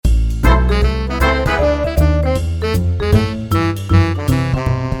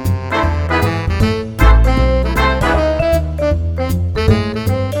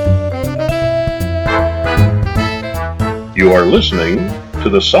You are listening to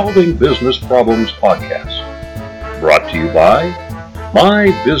the Solving Business Problems podcast, brought to you by My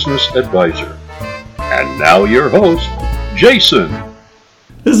Business Advisor. And now your host, Jason.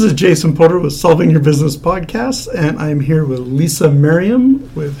 This is Jason Porter with Solving Your Business Podcast, and I'm here with Lisa Merriam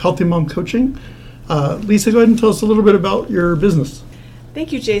with Healthy Mom Coaching. Lisa, go ahead and tell us a little bit about your business.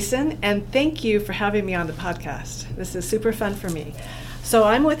 Thank you, Jason, and thank you for having me on the podcast. This is super fun for me. So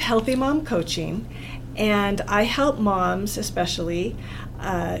I'm with Healthy Mom Coaching, and I help moms especially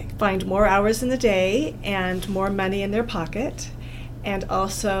find more hours in the day and more money in their pocket, and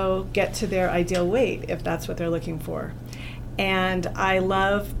also get to their ideal weight if that's what they're looking for. And I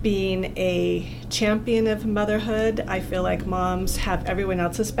love being a champion of motherhood. I feel like moms have everyone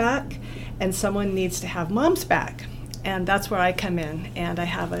else's back, and someone needs to have mom's back. And that's where I come in. And I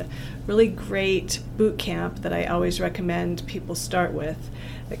have a really great boot camp that I always recommend people start with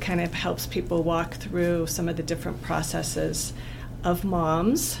that kind of helps people walk through some of the different processes of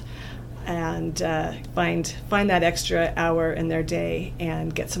moms and find that extra hour in their day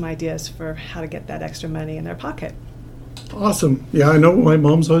and get some ideas for how to get that extra money in their pocket. Awesome. Yeah, I know my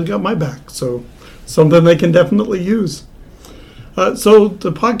mom's always got my back, so something they can definitely use. So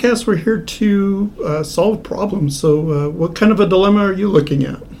the podcast, we're here to solve problems. So what kind of a dilemma are you looking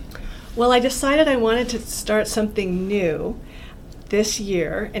at? Well, I decided I wanted to start something new this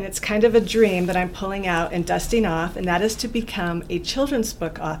year, and it's kind of a dream that I'm pulling out and dusting off, and that is to become a children's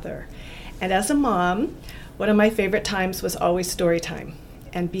book author. And as a mom, one of my favorite times was always story time,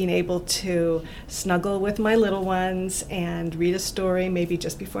 and being able to snuggle with my little ones and read a story maybe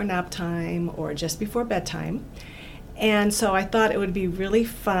just before nap time or just before bedtime. And so I thought it would be really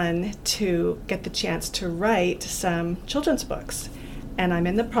fun to get the chance to write some children's books. And I'm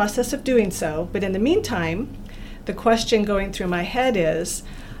in the process of doing so. But in the meantime, the question going through my head is,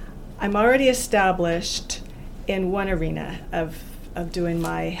 I'm already established in one arena of doing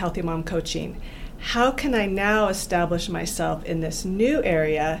my Healthy Mom coaching. How can I now establish myself in this new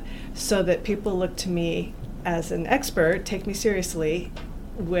area so that people look to me as an expert, take me seriously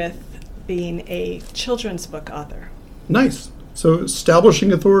with being a children's book author? Nice. So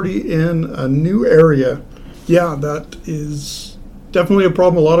establishing authority in a new area. Yeah, that is definitely a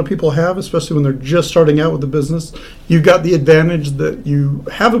problem a lot of people have, especially when they're just starting out with a business. You've got the advantage that you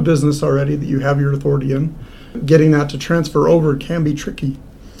have a business already that you have your authority in. Getting that to transfer over can be tricky.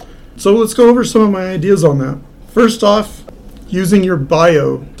 So let's go over some of my ideas on that. First off, using your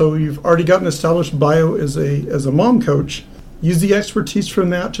bio. So you've already got an established bio as a mom coach. Use the expertise from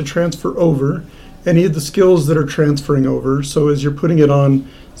that to transfer over any of the skills that are transferring over. So as you're putting it on,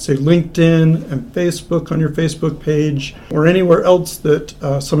 say, LinkedIn and Facebook on your Facebook page, or anywhere else that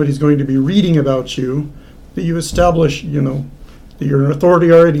somebody's going to be reading about you, that you establish, that you're an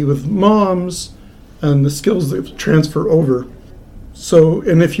authority already with moms and the skills that transfer over. So,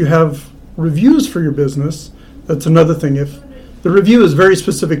 and if you have reviews for your business, that's another thing. If the review is very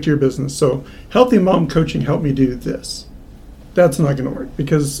specific to your business, so Healthy Mom Coaching helped me do this, that's not going to work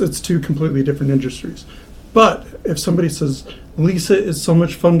because it's two completely different industries. But if somebody says, Lisa is so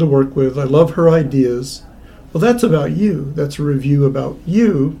much fun to work with, I love her ideas, well, that's about you. That's a review about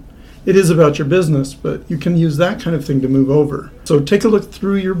you. It is about your business, but you can use that kind of thing to move over. So take a look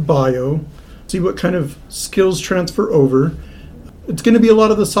through your bio, see what kind of skills transfer over. It's going to be a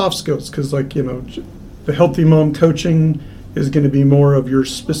lot of the soft skills because, the Healthy Mom Coaching is going to be more of your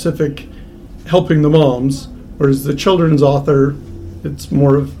specific helping the moms, whereas the children's author, it's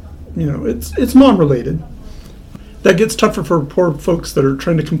more of, it's mom related. That gets tougher for poor folks that are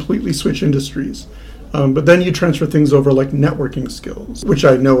trying to completely switch industries. But then you transfer things over like networking skills, which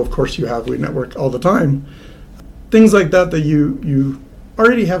I know, of course, you have. We network all the time. Things like that you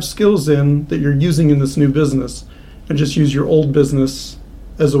already have skills in that you're using in this new business, and just use your old business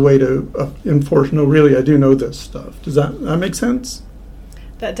as a way to enforce, no, really, I do know this stuff. Does that make sense?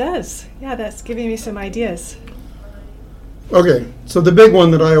 That does. Yeah, that's giving me some ideas. Okay, so the big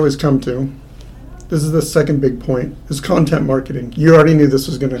one that I always come to, this is the second big point, is content marketing. You already knew this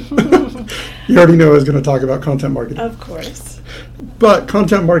was going to, you already knew I was going to talk about content marketing. Of course. But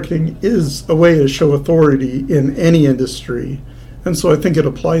content marketing is a way to show authority in any industry, and so I think it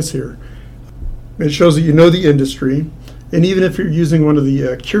applies here. It shows that you know the industry, and even if you're using one of the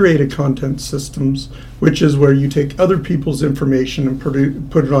curated content systems, which is where you take other people's information and put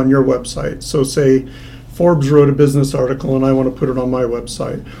it on your website. So say Forbes wrote a business article and I want to put it on my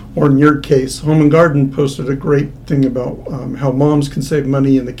website. Or in your case, Home and Garden posted a great thing about how moms can save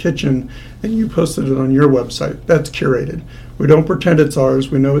money in the kitchen, and you posted it on your website. That's curated. We don't pretend it's ours.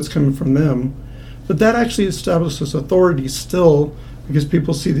 We know it's coming from them. But that actually establishes authority still, because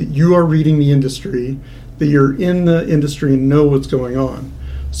people see that you are reading the industry, that you're in the industry and know what's going on.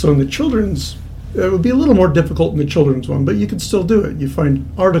 So in the children's, it would be a little more difficult in the children's one, but you could still do it. You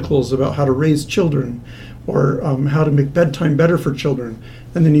find articles about how to raise children or how to make bedtime better for children.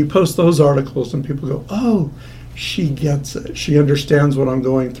 And then you post those articles and people go, oh, she gets it. She understands what I'm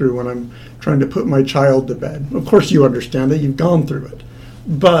going through when I'm trying to put my child to bed. Of course you understand it. You've gone through it.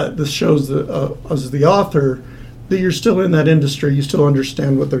 But this shows that as the author, that you're still in that industry. You still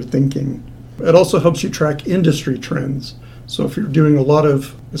understand what they're thinking. It also helps you track industry trends. So if you're doing a lot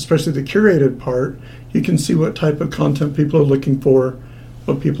of, especially the curated part, you can see what type of content people are looking for,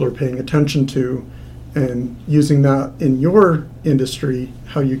 what people are paying attention to, and using that in your industry,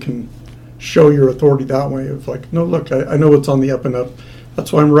 how you can show your authority that way of like, no, look, I know what's on the up and up.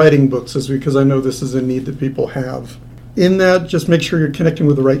 That's why I'm writing books, is because I know this is a need that people have. In that, just make sure you're connecting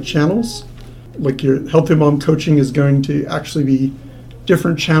with the right channels. Like your Healthy Mom Coaching is going to actually be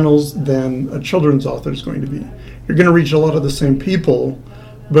different channels than a children's author is going to be. You're going to reach a lot of the same people,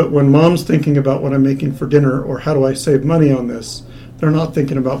 but when mom's thinking about what I'm making for dinner or how do I save money on this, they're not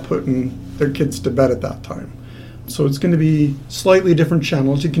thinking about putting their kids to bed at that time. So it's going to be slightly different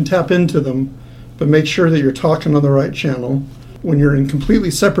channels. You can tap into them, but make sure that you're talking on the right channel. When you're in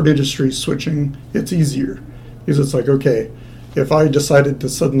completely separate industries switching, it's easier because it's like, okay, if I decided to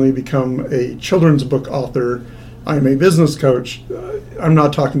suddenly become a children's book author, I'm a business coach, I'm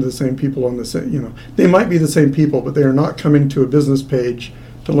not talking to the same people on the same, they might be the same people, but they are not coming to a business page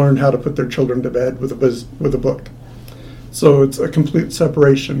to learn how to put their children to bed with a book. So it's a complete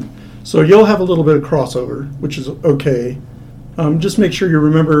separation. So you'll have a little bit of crossover, which is okay. Just make sure you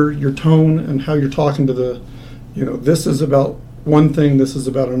remember your tone and how you're talking to this is about one thing, this is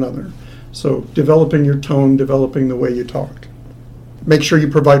about another. So developing your tone, developing the way you talk. Make sure you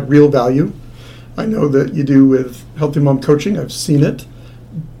provide real value. I know that you do with Healthy Mom Coaching. I've seen it.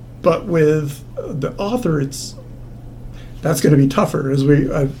 But with the author, that's going to be tougher. As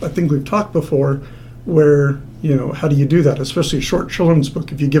I think we've talked before, where, how do you do that? Especially a short children's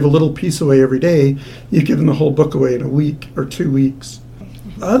book. If you give a little piece away every day, you've given the whole book away in a week or 2 weeks.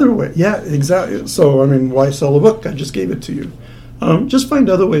 Other way, yeah, exactly. So, why sell a book? I just gave it to you. Just find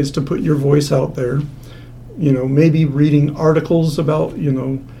other ways to put your voice out there. Maybe reading articles about,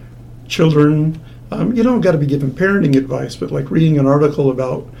 children. You don't got to be giving parenting advice, but like reading an article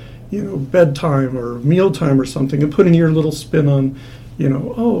about, bedtime or mealtime or something and putting your little spin on,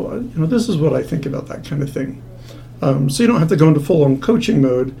 this is what I think about that kind of thing. So you don't have to go into full-on coaching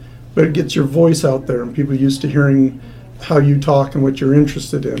mode, but it gets your voice out there and people used to hearing how you talk and what you're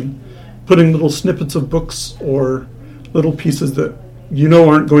interested in. Putting little snippets of books or little pieces that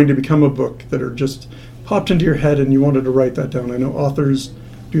aren't going to become a book that are just popped into your head and you wanted to write that down. I know authors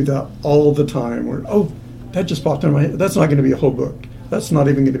do that all the time where, that just popped into my head. That's not going to be a whole book. That's not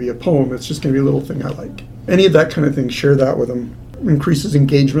even going to be a poem. It's just going to be a little thing I like. Any of that kind of thing, share that with them. Increases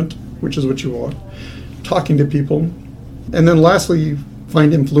engagement, which is what you want. Talking to people. And then lastly,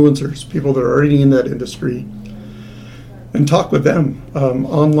 find influencers, people that are already in that industry, and talk with them.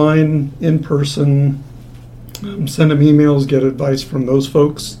 Online, in person, send them emails, get advice from those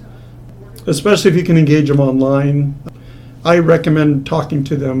folks. Especially if you can engage them online. I recommend talking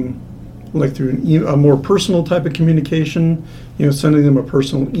to them like through a more personal type of communication, sending them a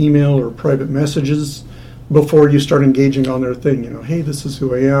personal email or private messages before you start engaging on their thing. Hey, this is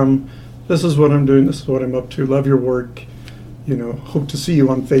who I am. This is what I'm doing. This is what I'm up to. Love your work. Hope to see you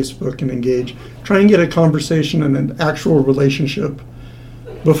on Facebook and engage. Try and get a conversation and an actual relationship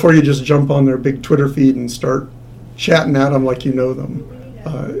before you just jump on their big Twitter feed and start chatting at them like you know them.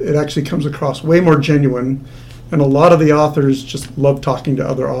 It actually comes across way more genuine. And a lot of the authors just love talking to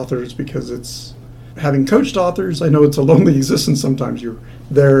other authors because it's, having coached authors, I know it's a lonely existence sometimes. You're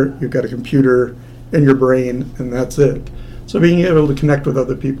there, you've got a computer in your brain, and that's it. So being able to connect with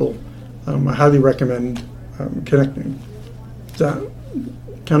other people, I highly recommend connecting. Does that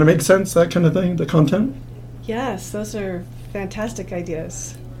kind of make sense, that kind of thing, the content? Yes, those are fantastic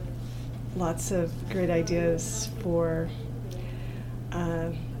ideas. Lots of great ideas for,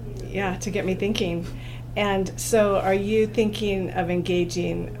 to get me thinking. And so are you thinking of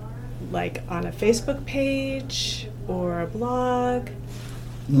engaging like on a Facebook page or a blog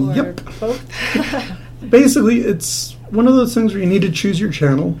or Yep. both? Basically, it's one of those things where you need to choose your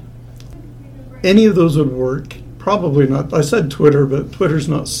channel. Any of those would work. Probably not. I said Twitter, but Twitter's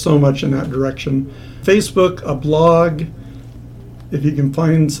not so much in that direction. Facebook, a blog, if you can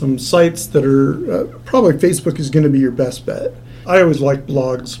find some sites that are, probably Facebook is going to be your best bet. I always like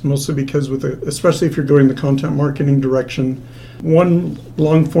blogs, mostly because especially if you're going the content marketing direction, one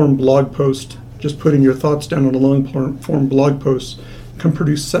long-form blog post, just putting your thoughts down on a long-form blog post, can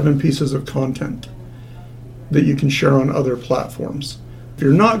produce 7 pieces of content. that you can share on other platforms. If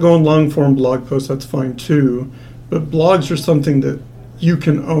you're not going long-form blog posts, that's fine too, but blogs are something that you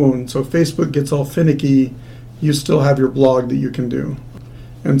can own. So if Facebook gets all finicky, you still have your blog that you can do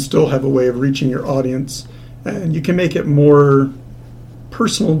and still have a way of reaching your audience, and you can make it more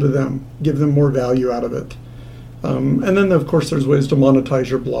personal to them, give them more value out of it. And then, of course, there's ways to monetize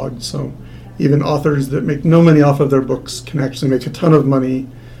your blog. So even authors that make no money off of their books can actually make a ton of money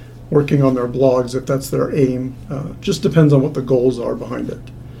working on their blogs if that's their aim. Just depends on what the goals are behind it.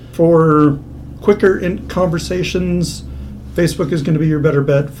 For quicker conversations, Facebook is going to be your better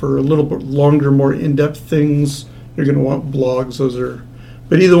bet. For a little bit longer, more in-depth things, you're going to want blogs.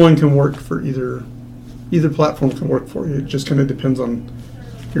 But either one can work for either platform can work for you. It just kind of depends on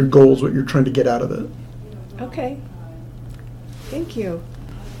your goals, what you're trying to get out of it. Okay. Thank you.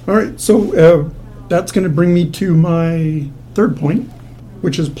 All right, so that's going to bring me to my third point,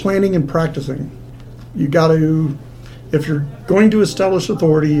 which is planning and practicing. You got to, if you're going to establish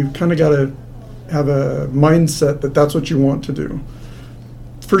authority, you've kind of got to have a mindset that that's what you want to do.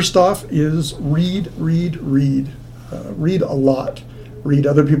 First off is read. Read a lot. Read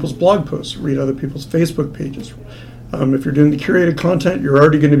other people's blog posts. Read other people's Facebook pages. If you're doing the curated content, you're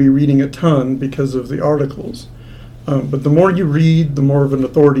already going to be reading a ton because of the articles. But the more you read, the more of an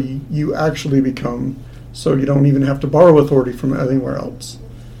authority you actually become, so you don't even have to borrow authority from anywhere else.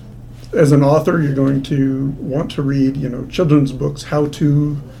 As an author, you're going to want to read, children's books,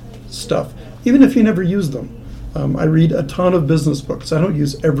 how-to stuff, even if you never use them. I read a ton of business books. I don't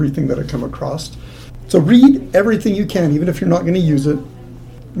use everything that I come across. So read everything you can, even if you're not going to use it.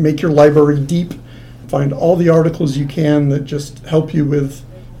 Make your library deep. Find all the articles you can that just help you with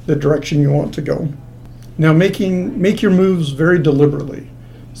the direction you want to go. Now, make your moves very deliberately.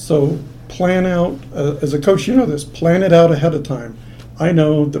 So plan out, as a coach, you know this, plan it out ahead of time. I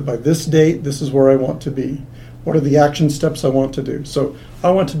know that by this date, this is where I want to be. What are the action steps I want to do? So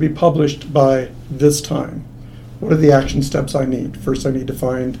I want to be published by this time. What are the action steps I need? First, I need to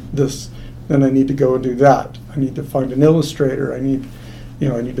find this. Then I need to go and do that. I need to find an illustrator. I need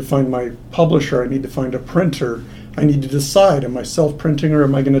to find my publisher. I need to find a printer. I need to decide, am I self-printing or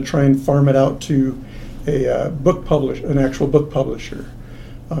am I going to try and farm it out to an actual book publisher?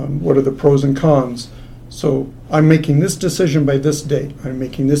 What are the pros and cons? So I'm making this decision by this date. I'm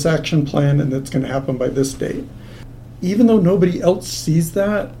making this action plan, and that's going to happen by this date. Even though nobody else sees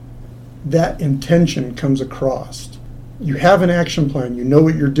that intention comes across. You have an action plan. You know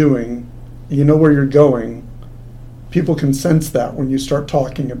what you're doing. You know where you're going. People can sense that when you start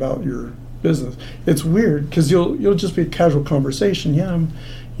talking about your business. It's weird because you'll just be a casual conversation. Yeah,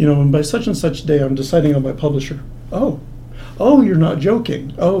 and by such and such day, I'm deciding on my publisher. Oh, you're not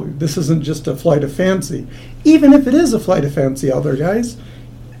joking. Oh, this isn't just a flight of fancy. Even if it is a flight of fancy out there, guys,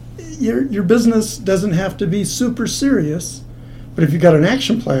 your business doesn't have to be super serious. But if you've got an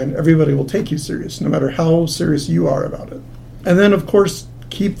action plan, everybody will take you serious, no matter how serious you are about it. And then, of course,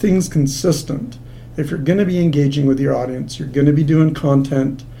 keep things consistent. If you're going to be engaging with your audience, you're going to be doing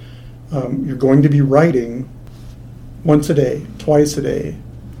content, you're going to be writing once a day, twice a day,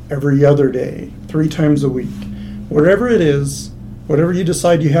 every other day, 3 times a week. Whatever it is, whatever you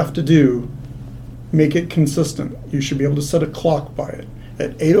decide you have to do, make it consistent. You should be able to set a clock by it.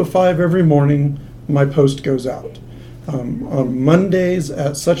 At 8:05 every morning, my post goes out. On Mondays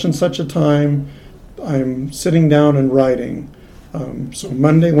at such and such a time, I'm sitting down and writing. So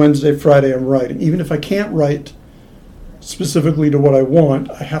Monday, Wednesday, Friday, I'm writing. Even if I can't write specifically to what I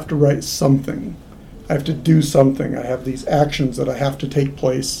want, I have to write something. I have to do something. I have these actions that I have to take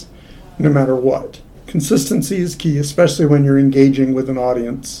place no matter what. Consistency is key, especially when you're engaging with an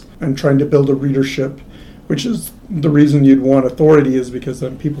audience and trying to build a readership, which is the reason you'd want authority, is because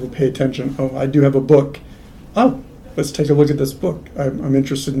then people pay attention. Oh, I do have a book. Oh, let's take a look at this book. I'm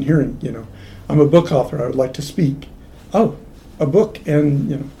interested in hearing, I'm a book author. I would like to speak. Oh, a book.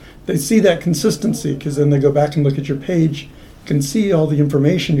 And, they see that consistency because then they go back and look at your page, can see all the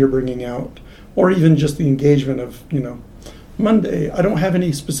information you're bringing out, or even just the engagement of, Monday, I don't have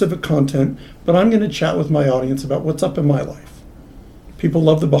any specific content, but I'm going to chat with my audience about what's up in my life. People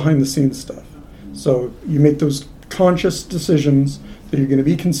love the behind-the-scenes stuff. So you make those conscious decisions that you're going to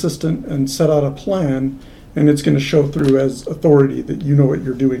be consistent and set out a plan, and it's going to show through as authority that you know what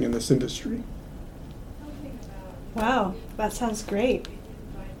you're doing in this industry. Wow, that sounds great.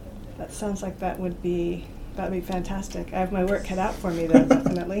 That sounds like that would be fantastic. I have my work cut out for me, though,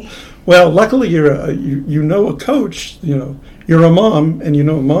 definitely. Well, luckily you're a coach. You're a mom, and a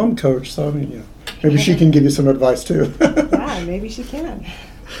mom coach. So maybe she can give you some advice too. Yeah, maybe she can.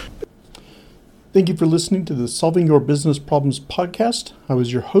 Thank you for listening to the Solving Your Business Problems podcast. I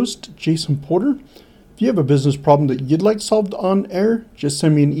was your host, Jason Porter. If you have a business problem that you'd like solved on air, just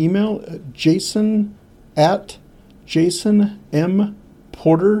send me an email at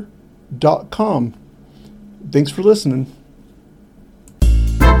jason@jasonmporter.com. Thanks for listening.